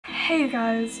Hey you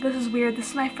guys, this is weird.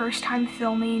 This is my first time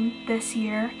filming this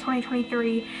year,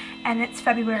 2023, and it's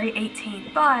February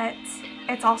 18th, but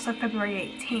it's also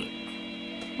February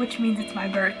 18th, which means it's my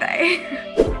birthday.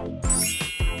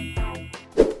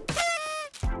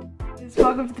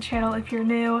 Welcome to the channel if you're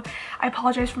new. I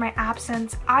apologize for my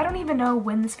absence. I don't even know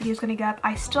when this video is going to go up.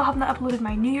 I still haven't uploaded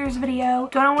my New Year's video.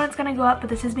 Don't know when it's going to go up, but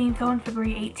this is being filmed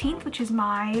February 18th, which is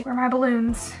my, where are my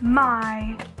balloons?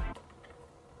 My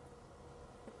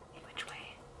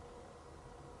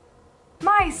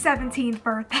 17th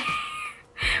birthday.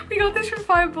 We got this from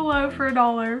Five Below for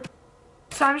 $1.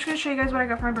 So I'm just gonna show you guys what I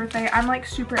got for my birthday. I'm like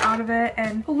super out of it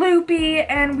and loopy,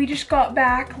 and we just got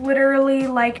back literally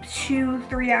like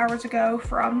 2-3 hours ago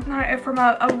from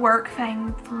a work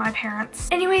thing from my parents.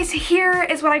 Anyways, here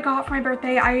is what I got for my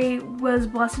birthday. I was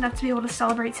blessed enough to be able to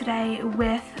celebrate today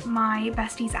with my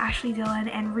besties Ashley,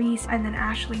 Dylan, and Reese, and then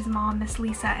Ashley's mom, Miss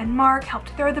Lisa, and Mark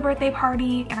helped throw the birthday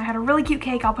party, and I had a really cute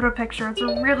cake. I'll put a picture. It's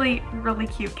a really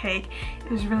cute cake.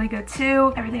 It was really good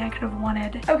too. Everything I could have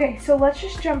wanted. Okay, so let's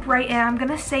just jump right in. I'm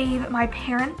gonna save my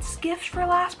parents' gift for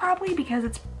last probably because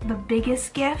it's the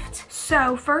biggest gift.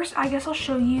 So first, I guess I'll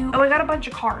show you. Oh, I got a bunch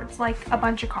of cards, like a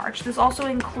bunch of cards. This also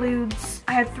includes,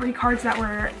 I had 3 cards that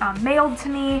were mailed to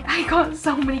me. I got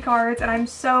so many cards and I'm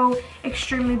so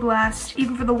extremely blessed.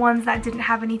 Even for the ones that didn't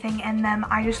have anything in them,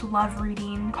 I just love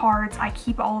reading cards. I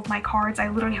keep all of my cards. I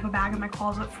literally have a bag in my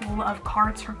closet full of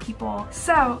cards from people.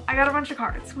 So I got a bunch of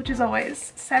cards, which is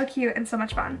always so cute and so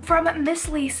much fun. From Miss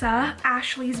Lisa,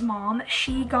 Ashley's mom,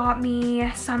 she got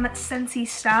me some Scentsy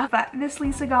stuff, but Miss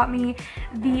Lisa got me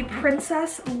the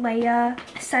Princess Leia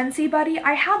Scentsy Buddy.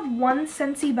 I have one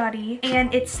Scentsy Buddy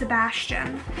and it's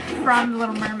Sebastian from The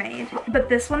Little Mermaid, but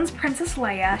this one's Princess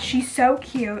Leia. She's so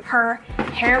cute. Her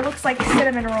hair looks like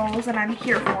cinnamon rolls and I'm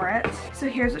here for it. So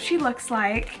here's what she looks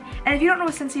like. And if you don't know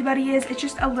what Scentsy Buddy is, it's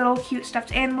just a little cute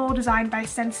stuffed animal designed by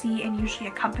Scentsy and usually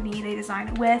a company they design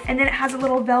it with. And then it has a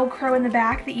little Velcro in the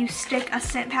back that you stick a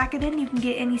scent packet in. You can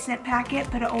get any scent packet,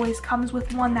 but it always comes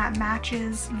with one that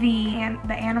matches the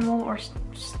animal or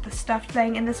the stuffed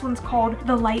thing. And this one's called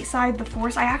The Light Side, The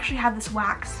Force. I actually have this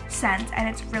wax scent and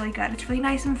it's really good. It's really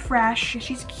nice and fresh.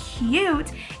 She's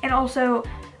cute, and also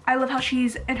I love how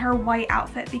she's in her white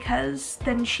outfit because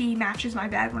then she matches my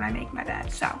bed when I make my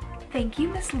bed. So thank you,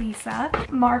 Miss Lisa,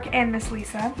 Mark and Miss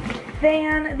Lisa.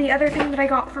 Then the other thing that I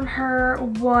got from her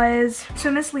was,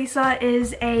 so Miss Lisa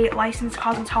is a licensed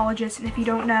cosmetologist, and if you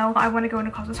don't know, I want to go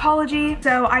into cosmetology.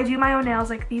 So I do my own nails.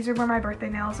 Like, these are my birthday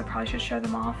nails. I probably should show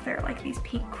them off. They're like these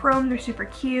pink chrome. They're super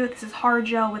cute. This is hard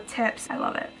gel with tips. I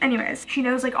love it. Anyways, she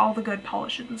knows like all the good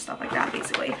polishes and stuff like that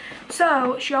basically.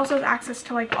 So she also has access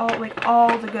to like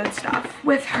all the good stuff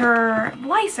with her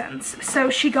license. So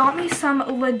she got me some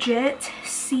legit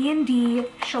C&D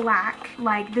shellac.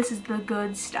 Like, this is the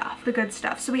good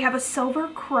stuff, So we have a silver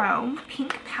chrome,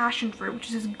 pink passion fruit, which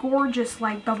is this gorgeous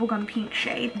like bubblegum pink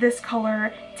shade. This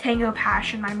color, Tango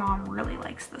Passion. My mom really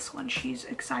likes this one. She's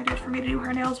excited for me to do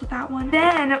her nails with that one.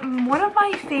 Then one of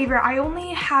my favorite, I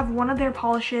only have one of their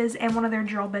polishes and one of their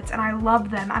drill bits, and I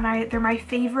love them, and they're my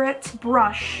favorite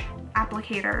brush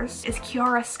applicators, is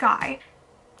Kiara Sky.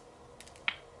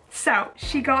 So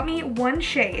she got me one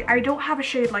shade. I don't have a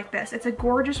shade like this. It's a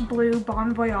gorgeous blue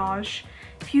Bon Voyage.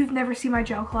 If you've never seen my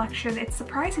gel collection, it's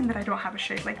surprising that I don't have a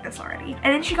shade like this already.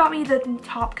 And then she got me the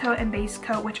top coat and base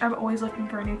coat, which I'm always looking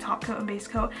for a new top coat and base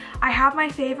coat. I have my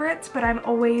favorites, but I'm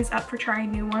always up for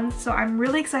trying new ones. So I'm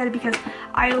really excited because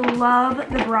I love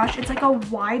the brush. It's like a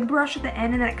wide brush at the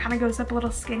end and then it kind of goes up a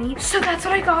little skinny. So that's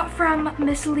what I got from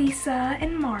Miss Lisa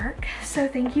and Mark. So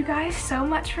thank you guys so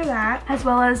much for that, as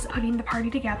well as putting the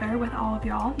party together with all of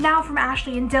y'all. Now from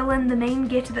Ashley and Dylan, the main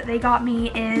gift that they got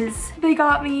me is, they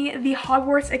got me the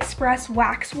Hogwarts Express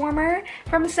wax warmer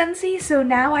from Scentsy. So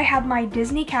now I have my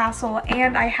Disney castle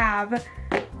and I have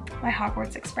my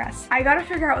Hogwarts Express. I gotta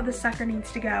figure out where this sucker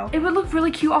needs to go. It would look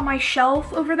really cute on my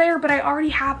shelf over there, but I already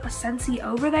have a Scentsy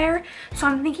over there. So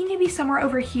I'm thinking maybe somewhere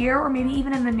over here or maybe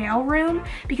even in the nail room,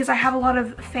 because I have a lot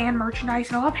of fan merchandise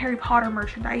and a lot of Harry Potter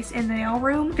merchandise in the nail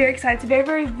room. Very excited. It's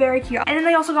very cute. And then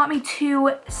they also got me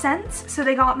 2 scents. So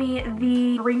they got me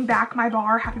the Bring Back My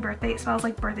Bar Happy Birthday. It smells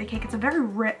like birthday cake. It's a very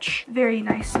rich, very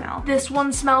nice smell. This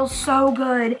one smells so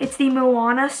good. It's the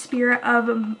Moana Spirit of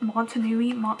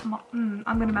Montanui.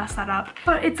 I'm gonna mess that up,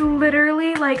 but it's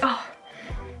literally like, oh,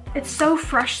 it's so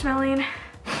fresh smelling.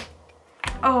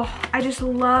 Oh, I just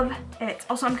love it.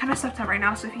 Also, I'm kind of stuffed up right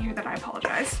now, so if you hear that, I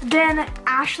apologize. Then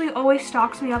Ashley always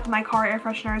stocks me up in my car air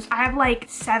fresheners. I have like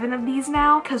 7 of these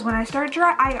now, because when I start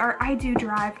I do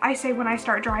drive. I say when I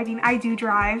start driving, I do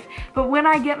drive. But when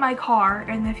I get my car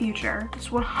in the future, this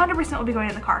 100% will be going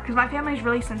in the car, because my family is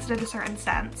really sensitive to certain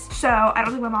scents. So I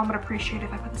don't think my mom would appreciate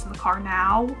if I put this in the car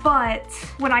now. But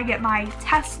when I get my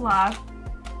Tesla,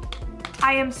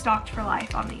 I am stocked for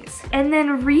life on these. And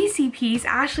then Reese Piece,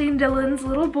 Ashley and Dylan's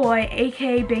little boy,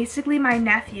 aka basically my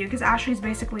nephew, because Ashley's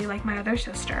basically like my other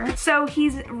sister. So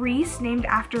he's Reese, named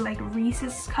after like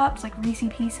Reese's cups, like Reese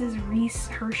Pieces, Reese,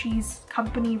 Hershey's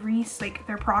company, Reese, like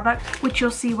their product, which you'll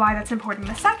see why that's important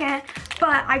in a second.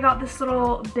 But I got this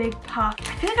little big puff.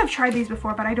 I feel like I've tried these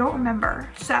before, but I don't remember.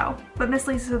 So, but Miss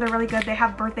Lisa said they're really good. They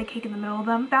have birthday cake in the middle of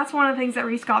them. That's one of the things that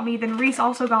Reese got me. Then Reese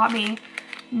also got me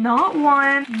not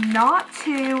 1, not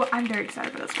 2, I'm very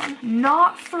excited for this one,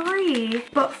 not 3,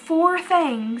 but 4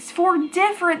 things, 4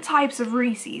 different types of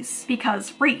Reese's,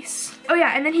 because Reese. Oh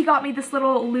yeah, and then he got me this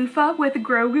little loofah with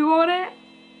Grogu on it.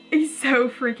 He's so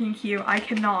freaking cute, I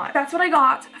cannot. That's what I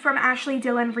got from Ashley,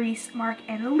 Dylan, Reese, Mark,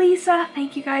 and Lisa.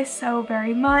 Thank you guys so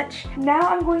very much. Now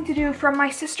I'm going to do from my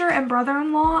sister and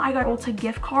brother-in-law, I got Ulta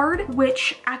gift card,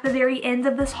 which at the very end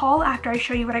of this haul, after I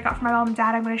show you what I got for my mom and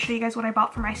dad, I'm gonna show you guys what I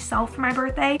bought for myself for my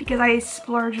birthday, because I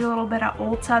splurged a little bit at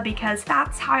Ulta, because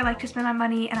that's how I like to spend my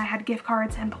money, and I had gift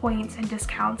cards and points and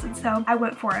discounts, and so I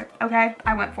went for it, okay?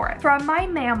 I went for it. From my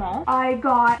mammal, I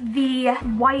got the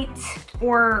white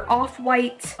or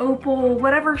off-white opal,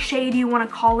 whatever shade you want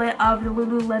to call it, of the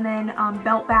Lululemon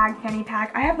belt bag fanny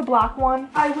pack. I have the black one.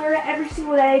 I wear it every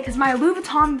single day because my Louis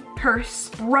Vuitton purse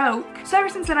broke. So ever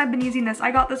since then I've been using this.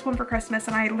 I got this one for Christmas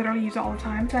and I literally use it all the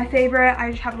time. It's my favorite. I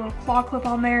just have a little claw clip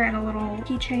on there and a little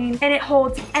keychain, and it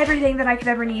holds everything that I could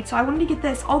ever need. So I wanted to get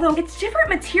this, although it's different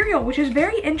material, which is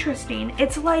very interesting.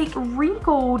 It's like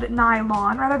wrinkled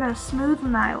nylon rather than a smooth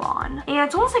nylon. And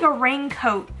it's almost like a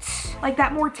raincoat, like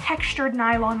that more textured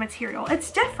nylon material.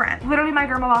 It's different. Literally my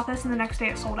grandma bought this and the next day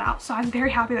it sold out. So I'm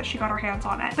very happy that she got her hands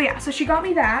on it. But yeah, so she got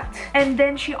me that. And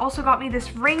then she also got me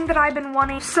this ring that I've been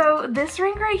wanting. So this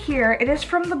ring right here, it is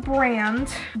from the brand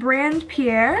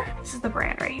Pierre. This is the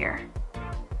brand right here.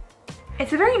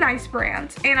 It's a very nice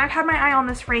brand, and I've had my eye on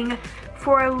this ring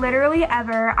for literally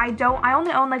ever. I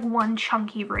only own like one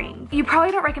chunky ring. You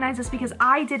probably don't recognize this because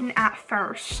I didn't at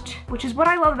first, which is what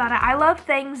I love about it. I love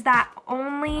things that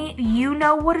only you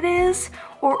know what it is,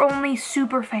 or only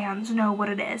super fans know what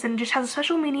it is, and it just has a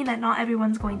special meaning that not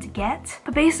everyone's going to get.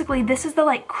 But basically this is the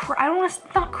like, I don't want to,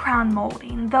 not crown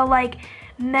molding, the like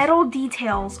metal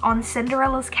details on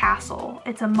Cinderella's castle.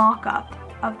 It's a mock-up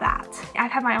of that. I've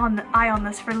had my eye on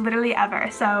this for literally ever,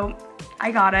 so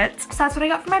I got it. So that's what I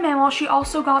got for my mammal. She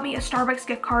also got me a Starbucks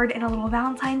gift card and a little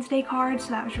Valentine's Day card, so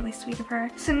that was really sweet of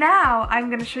her. So now I'm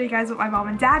gonna show you guys what my mom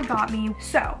and dad got me.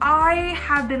 So I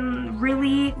have been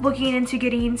really looking into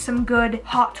getting some good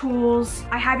hot tools.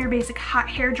 I have your basic hot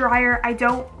hair dryer. I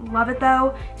don't love it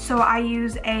though, so I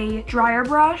use a dryer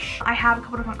brush. I have a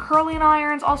couple different curling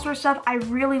irons, all sorts of stuff. I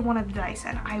really wanted the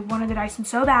Dyson. I wanted the Dyson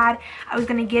so bad. I was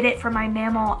gonna get it for my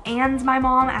mammal and my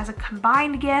mom as a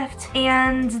combined gift.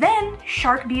 And then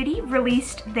Shark Beauty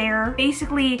released their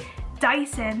basically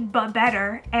Dyson, but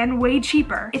better and way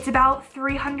cheaper. It's about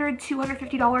 $300,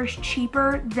 $250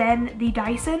 cheaper than the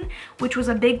Dyson, which was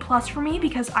a big plus for me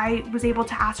because I was able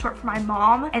to ask for it for my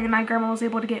mom, and then my grandma was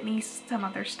able to get me some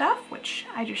other stuff, which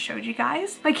I just showed you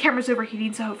guys. My camera's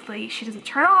overheating, so hopefully she doesn't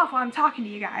turn off while I'm talking to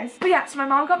you guys. But yeah, so my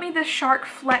mom got me this Shark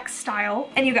Flex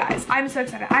style, and you guys, I'm so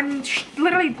excited. I'm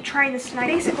literally trying this tonight.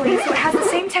 Basically, so it has the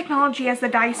same technology as the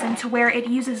Dyson to where it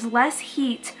uses less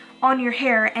heat on your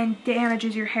hair and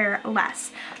damages your hair less.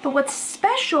 But what's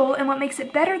special and what makes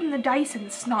it better than the Dyson,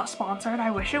 this is not sponsored, I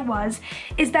wish it was,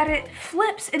 is that it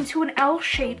flips into an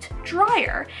L-shaped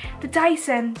dryer. The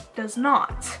Dyson does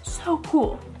not. So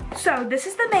cool. So this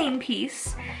is the main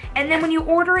piece, and then when you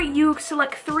order it, you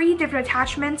select 3 different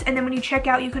attachments, and then when you check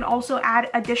out, you can also add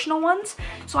additional ones.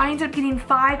 So I ended up getting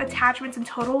 5 attachments in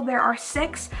total. There are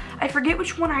 6. I forget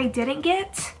which one I didn't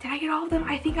get. Did I get all of them?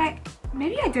 I think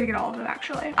maybe I did get all of them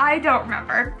actually. I don't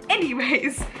remember.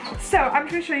 Anyways, so I'm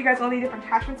just gonna show you guys all the different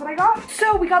attachments that I got.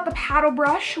 So we got the paddle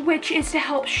brush, which is to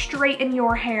help straighten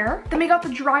your hair. Then we got the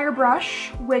dryer brush,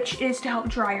 which is to help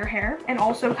dry your hair and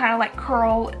also kind of like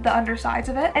curl the undersides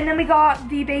of it. And then we got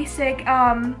the basic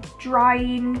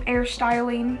drying, air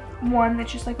styling one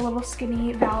that's just like a little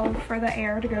skinny valve for the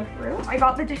air to go through. I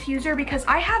got the diffuser because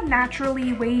I have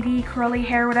naturally wavy, curly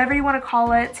hair, whatever you want to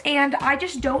call it, and I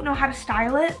just don't know how to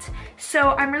style it.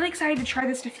 So I'm really excited to try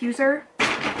this diffuser.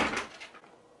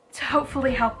 It's to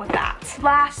hopefully help with that.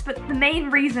 Last, but the main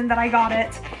reason that I got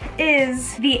it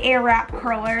is the Airwrap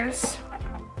curlers.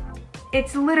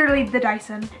 It's literally the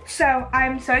Dyson. So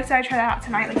I'm so excited to try that out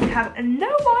tonight. Like, you have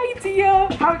no idea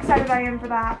how excited I am for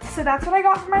that. So that's what I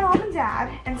got for my mom and dad.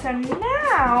 And so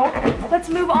now let's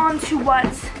move on to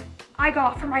what I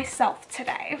got for myself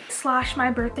today, /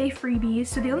 my birthday freebies.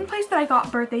 So the only place that I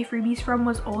got birthday freebies from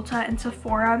was Ulta and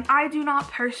Sephora. I do not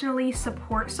personally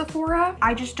support Sephora.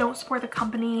 I just don't support the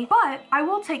company, but I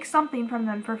will take something from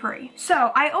them for free.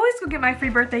 So I always go get my free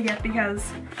birthday gift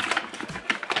because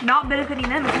not benefiting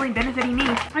them, it's only benefiting me.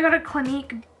 I got a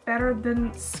Clinique Better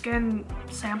Than Skin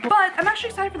sample, but I'm actually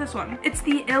excited for this one. It's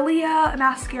the Ilia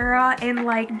mascara and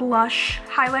like blush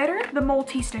highlighter. The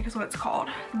multi-stick is what it's called.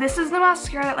 This is the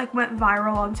mascara that like went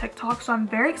viral on TikTok, so I'm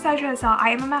very excited to try this out. I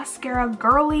am a mascara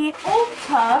girly.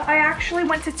 Ulta, I actually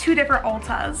went to 2 different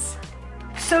Ultas.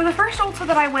 So the first Ulta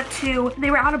that I went to,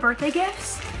 they were out of birthday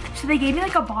gifts. So they gave me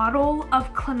like a bottle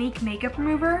of Clinique makeup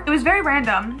remover. It was very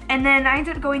random. And then I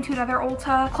ended up going to another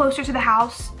Ulta closer to the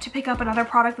house to pick up another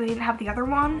product. They didn't have the other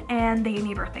one, and they gave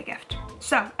me a birthday gift.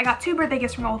 So I got 2 birthday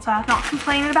gifts from Ulta. Not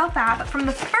complaining about that, but from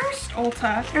the first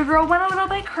Ulta, your girl went a little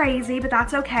bit crazy, but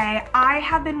that's okay. I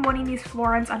have been wanting these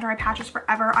Florence under eye patches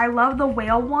forever. I love the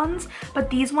whale ones,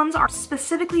 but these ones are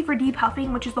specifically for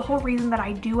depuffing, which is the whole reason that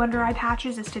I do under eye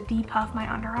patches, is to depuff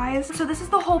my under eyes. So this is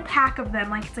the whole pack of them.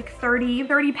 Like, it's like 30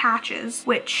 patches,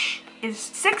 which is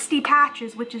 60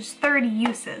 patches, which is 30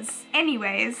 uses.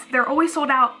 Anyways, they're always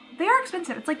sold out. They are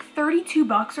expensive. It's like 32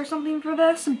 bucks or something for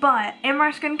this, but in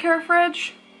my skincare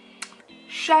fridge,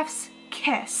 chef's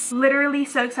kiss. Literally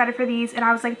so excited for these, and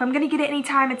I was like, if I'm gonna get it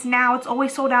anytime, it's now. It's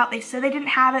always sold out. They said they didn't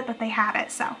have it, but they had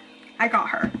it, so I got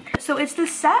her. So it's the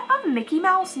set of Mickey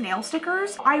Mouse nail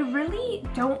stickers. I really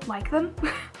don't like them.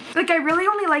 Like, I really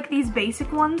only like these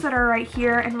basic ones that are right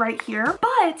here and right here.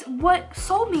 But what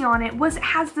sold me on it was it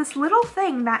has this little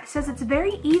thing that says it's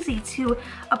very easy to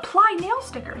apply nail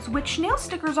stickers, which nail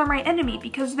stickers are my enemy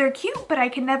because they're cute, but I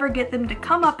can never get them to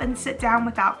come up and sit down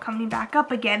without coming back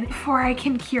up again before I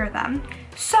can cure them.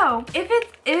 So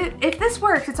if this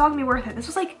works, it's all gonna be worth it. This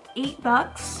was like 8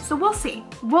 bucks. So we'll see.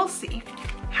 We'll see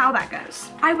how that goes.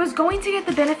 I was going to get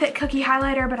the Benefit Cookie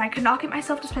highlighter, but I could not get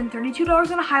myself to spend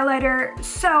 $32 on a highlighter,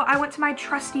 so I went to my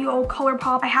trusty old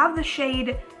ColourPop. I have the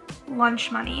shade Lunch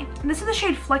Money. And this is the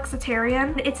shade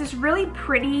Flexitarian. It's this really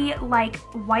pretty, like,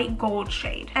 white gold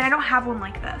shade, and I don't have one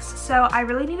like this, so I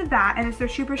really needed that. And it's their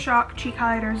Super Shock cheek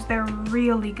highlighters. They're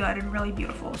really good and really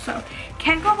beautiful, so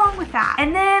can't go wrong with that.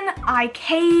 And then I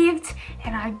caved,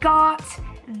 and I got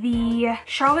the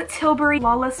Charlotte Tilbury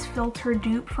Flawless Filter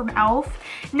dupe from e.l.f.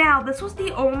 Now, this was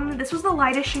the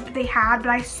lightest shade that they had, but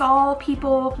I saw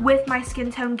people with my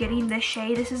skin tone getting this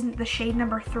shade. This is the shade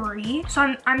number 3.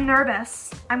 So I'm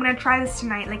nervous. I'm gonna try this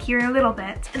tonight, like here in a little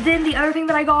bit. Then the other thing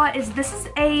that I got is this is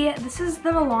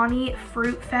the Milani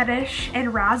Fruit Fetish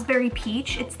and Raspberry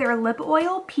Peach. It's their lip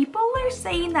oil. People are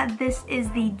saying that this is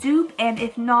the dupe, and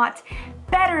if not,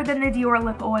 better than the Dior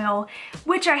lip oil,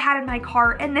 which I had in my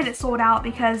cart, and then it sold out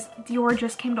because Dior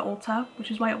just came to Ulta,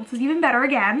 which is why Ulta's even better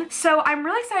again. So I'm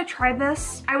really excited to try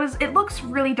this. It looks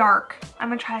really dark. I'm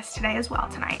gonna try this today as well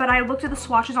tonight. But I looked at the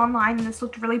swatches online, and this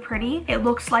looked really pretty. It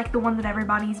looks like the one that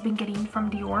everybody's been getting from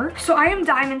Dior. So I am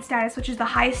diamond status, which is the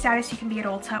highest status you can be at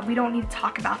Ulta. We don't need to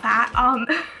talk about that.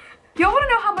 Y'all wanna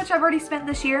know how much I've already spent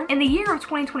this year? In the year of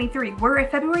 2023, we're at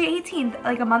February 18th,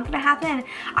 like a month and a half in,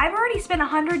 I've already spent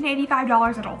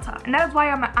 $185 at Ulta. And that is why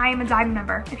I am a Diamond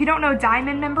member. If you don't know,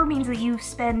 Diamond member means that you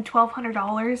spend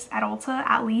 $1,200 at Ulta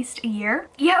at least a year.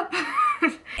 Yep.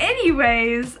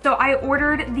 Anyways, so I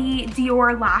ordered the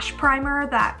Dior lash primer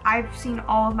that I've seen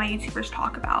all of my YouTubers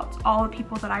talk about. All the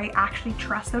people that I actually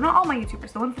trust, though not all my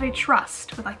YouTubers, the ones that I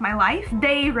trust with like my life,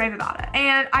 they rave about it.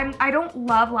 And I don't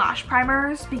love lash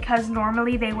primers because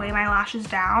normally they weigh my lashes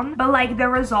down, but like the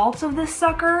results of this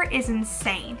sucker is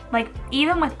insane. Like,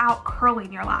 even without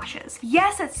curling your lashes.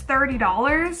 Yes, it's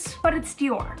 $30, but it's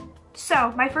Dior.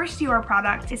 So my first Dior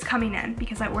product is coming in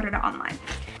because I ordered it online.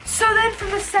 So then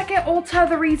from the second Ulta,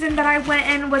 the reason that I went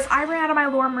in was I ran out of my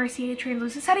Laura Mercier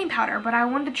translucent setting powder, but I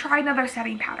wanted to try another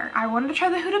setting powder. I wanted to try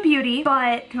the Huda Beauty,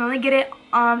 but you can only get it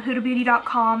on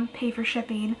hudabeauty.com, pay for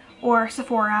shipping, or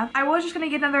Sephora. I was just gonna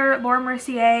get another Laura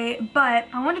Mercier, but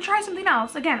I wanted to try something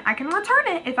else. Again, I can return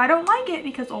it if I don't like it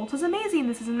because Ulta's amazing.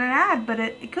 This isn't an ad, but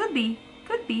it could be.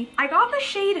 Could be. I got the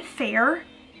shade Fair.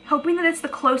 hoping that it's the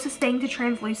closest thing to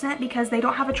translucent because they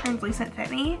don't have a translucent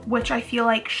Fit Me, which I feel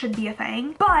like should be a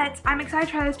thing. But I'm excited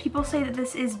to try this. People say that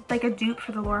this is like a dupe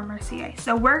for the Laura Mercier.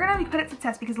 So we're gonna put it to the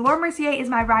test because Laura Mercier is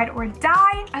my ride or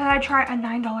die. And then I try a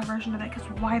 $9 version of it because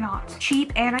why not?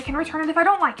 Cheap, and I can return it if I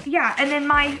don't like it. Yeah, and then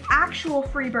my actual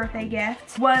free birthday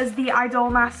gift was the Idol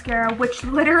mascara, which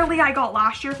literally I got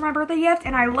last year for my birthday gift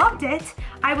and I loved it.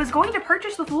 I was going to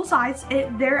purchase the full size.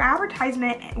 Their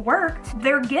advertisement worked.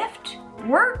 Their gift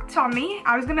worked on me.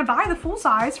 I was gonna buy the full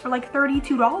size for like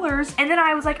 $32 and then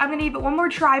I was like, I'm gonna give it one more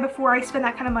try before I spend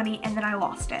that kind of money, and then I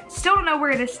lost it. Still don't know where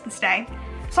it is to this day.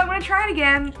 So I'm gonna try it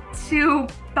again to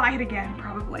buy it again,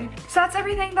 probably. So that's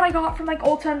everything that I got from like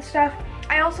Ulta and stuff.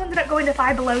 I also ended up going to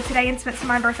Five Below today and spent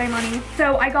some of my birthday money.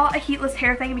 So I got a heatless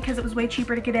hair thing because it was way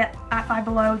cheaper to get it at Five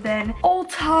Below than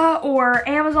Ulta or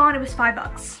Amazon. It was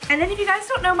 $5. And then if you guys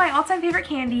don't know, my all-time favorite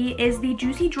candy is the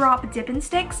Juicy Drop Dippin'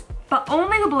 Sticks, but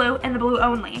only the blue and the blue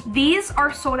only. These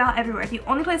are sold out everywhere. The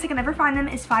only place I can ever find them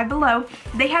is Five Below.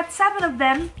 They had 7 of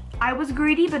them. I was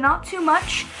greedy, but not too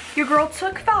much. Your girl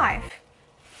took 5.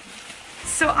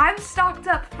 So I'm stocked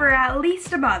up for at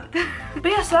least a month.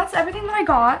 But yeah, so that's everything that I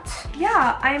got.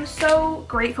 Yeah, I am so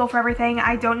grateful for everything.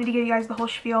 I don't need to give you guys the whole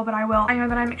spiel, but I will. I know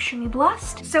that I'm extremely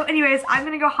blessed. So anyways, I'm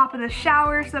gonna go hop in the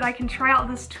shower so that I can try out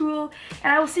this tool.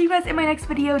 And I will see you guys in my next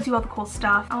video, do all the cool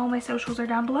stuff. All my socials are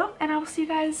down below. And I will see you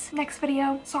guys next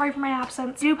video. Sorry for my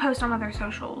absence. Do post on other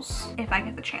socials if I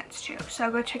get the chance to. So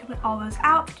go check all those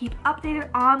out to keep updated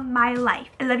on my life.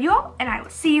 I love you all, and I will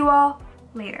see you all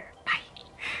later.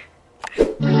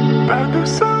 Pas de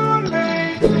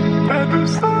soleil, pas de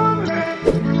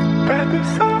soleil, pas de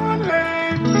soleil.